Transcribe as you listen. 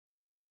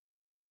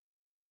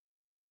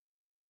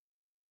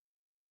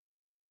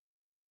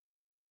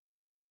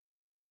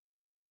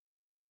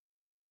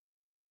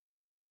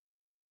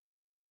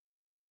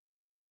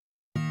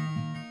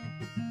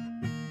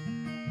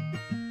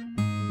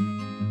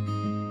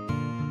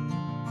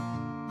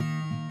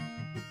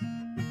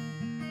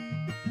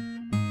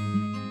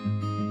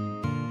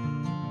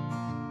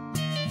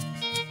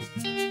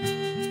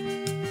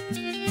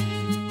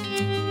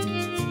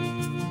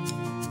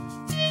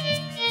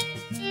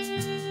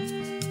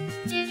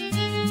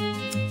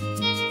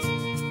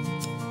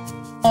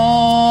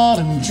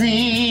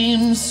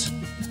dreams,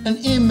 an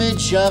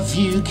image of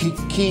you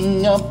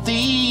kicking up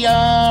the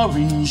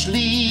orange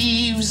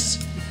leaves,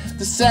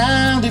 the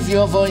sound of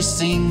your voice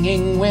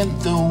singing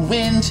with the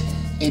wind.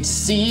 It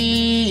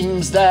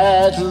seems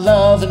that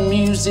love and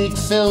music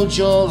filled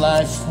your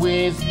life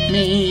with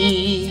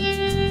me.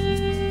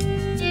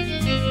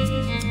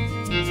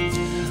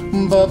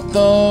 But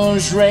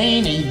those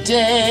rainy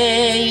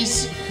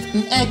days,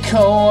 an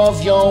echo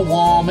of your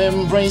warm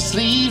embrace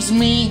leaves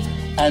me,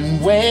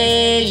 and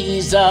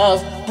ways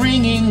of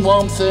bringing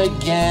warmth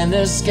again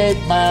escape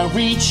my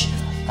reach.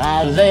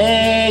 I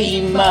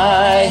lay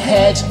my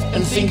head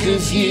and think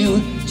of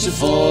you to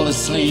fall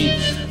asleep.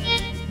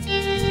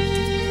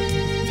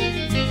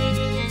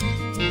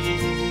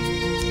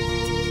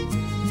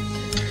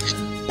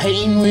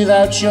 Pain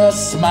without your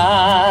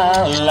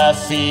smile I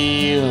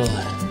feel.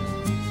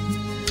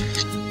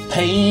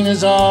 Pain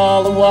is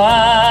all the while.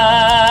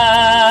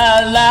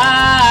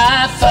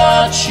 I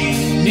thought you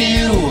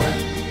knew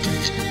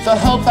the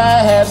hope I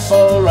had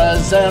for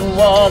us and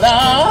what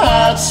our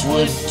hearts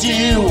would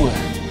do.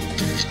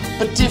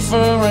 But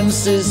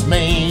differences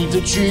made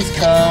the truth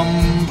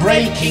come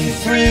breaking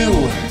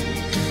through,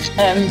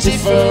 and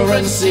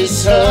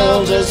differences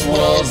hurled us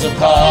worlds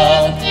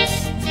apart.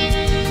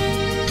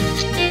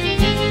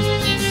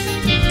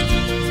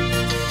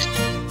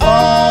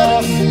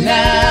 Oh,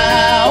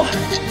 now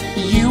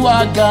you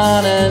are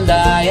gone and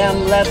I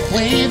am left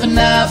with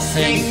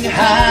nothing.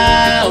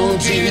 How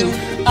do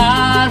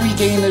I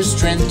regain the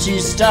strength to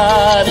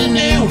start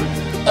anew?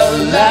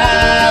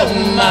 Allow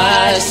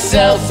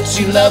myself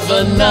to love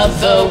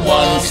another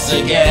once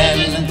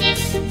again.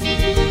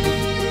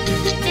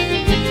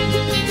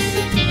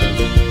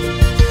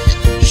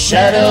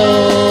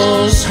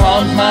 Shadows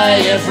haunt my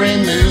every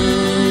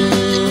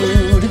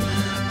mood,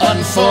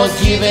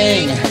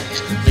 unforgiving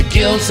the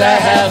guilt I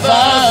have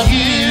of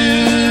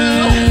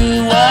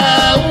you.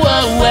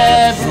 Oh,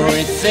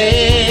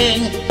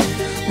 everything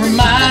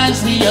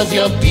reminds me of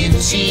your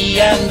beauty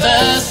and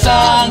the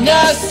song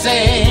I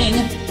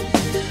sing.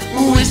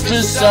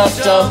 Whispers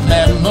soft of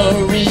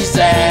memories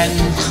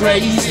and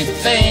crazy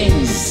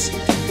things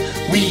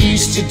we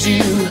used to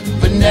do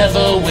but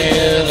never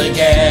will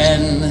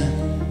again.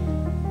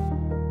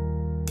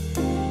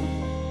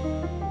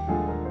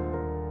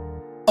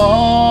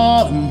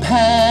 Autumn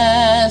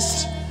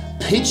past,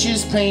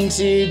 pictures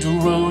painted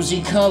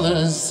rosy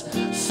colors,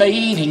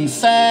 fading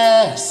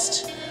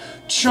fast.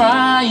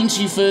 Trying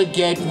to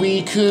forget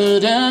we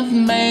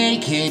couldn't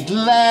make it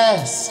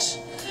last.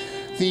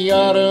 The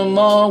autumn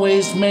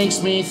always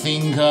makes me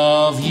think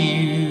of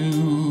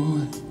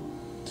you.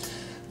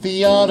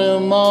 The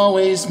autumn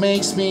always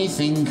makes me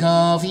think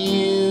of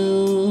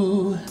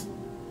you.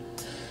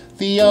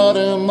 The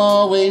autumn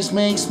always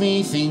makes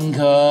me think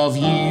of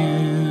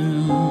you.